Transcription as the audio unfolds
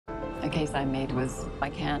A case I made was, I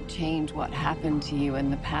can't change what happened to you in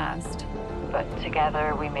the past, but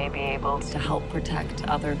together we may be able to help protect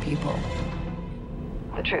other people.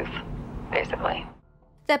 The truth, basically.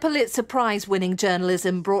 Their Pulitzer Prize-winning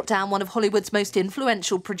journalism brought down one of Hollywood's most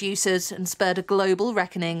influential producers and spurred a global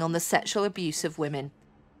reckoning on the sexual abuse of women.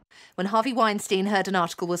 When Harvey Weinstein heard an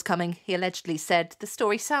article was coming, he allegedly said, "The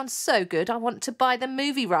story sounds so good, I want to buy the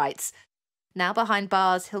movie rights." Now behind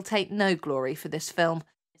bars, he'll take no glory for this film.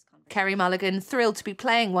 Carey Mulligan thrilled to be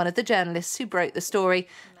playing one of the journalists who broke the story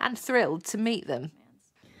and thrilled to meet them.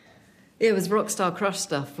 It was rockstar crush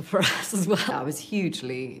stuff for us as well. I was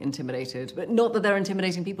hugely intimidated, but not that they're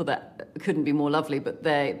intimidating people that couldn't be more lovely, but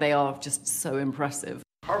they are just so impressive.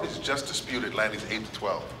 Harvey's just disputed landings 8 to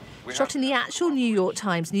 12. Shot in the actual New York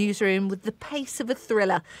Times newsroom with the pace of a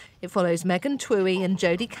thriller, it follows Twohey and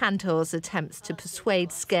Jodi Kantor's attempts to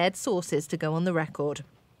persuade scared sources to go on the record.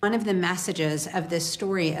 One of the messages of this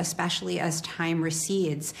story, especially as time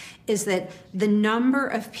recedes, is that the number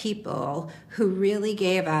of people who really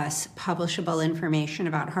gave us publishable information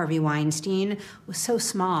about Harvey Weinstein was so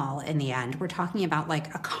small in the end. We're talking about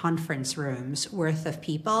like a conference room's worth of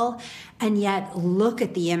people, and yet look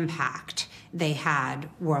at the impact they had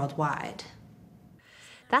worldwide.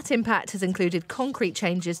 That impact has included concrete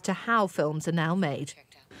changes to how films are now made.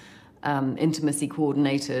 Intimacy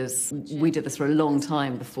coordinators. We did this for a long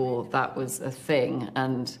time before that was a thing,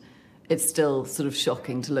 and it's still sort of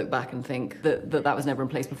shocking to look back and think that was never in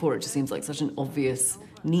place before. It just seems like such an obvious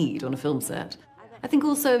need on a film set. I think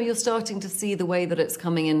also you're starting to see the way that it's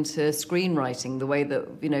coming into screenwriting, the way that,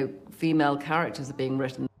 you know, female characters are being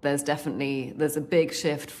written. There's a big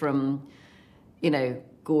shift from, you know,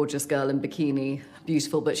 gorgeous girl in bikini,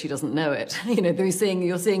 beautiful, but she doesn't know it. You know,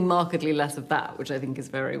 you're seeing markedly less of that, which I think is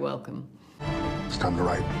very welcome. It's time to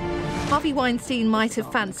write. Harvey Weinstein might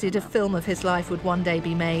have fancied a film of his life would one day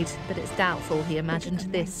be made, but it's doubtful he imagined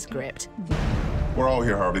this script. We're all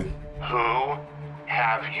here, Harvey. Who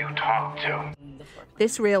have you talked to?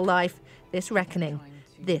 This real life, this reckoning,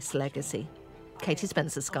 this legacy. Katie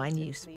Spencer, Sky News.